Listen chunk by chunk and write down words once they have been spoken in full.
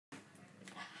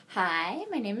Hi,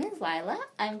 my name is Lila.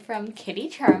 I'm from Kitty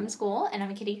Charm School, and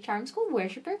I'm a Kitty Charm School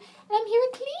worshiper, and I'm here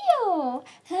with Cleo.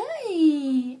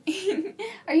 Hi.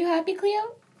 Are you happy,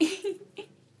 Cleo?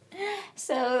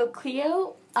 So,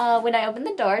 Cleo, when I opened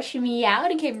the door, she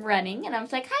meowed and came running, and I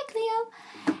was like, "Hi,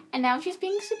 Cleo." And now she's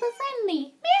being super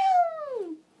friendly.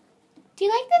 Meow. Do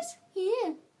you like this?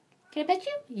 Yeah. Can I pet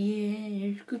you?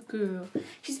 Yes, good girl.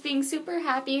 She's being super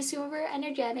happy, super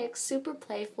energetic, super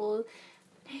playful.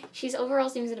 She's overall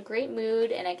seems in a great mood,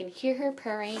 and I can hear her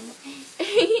purring. What are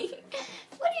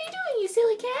you doing, you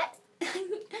silly cat?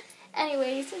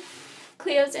 Anyways,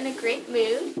 Cleo's in a great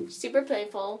mood, super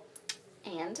playful,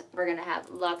 and we're going to have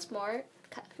lots more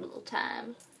cuddle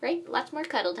time, right? Lots more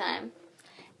cuddle time.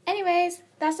 Anyways,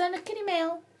 that's on the kitty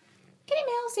mail. Kitty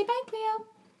mail, say bye, Cleo.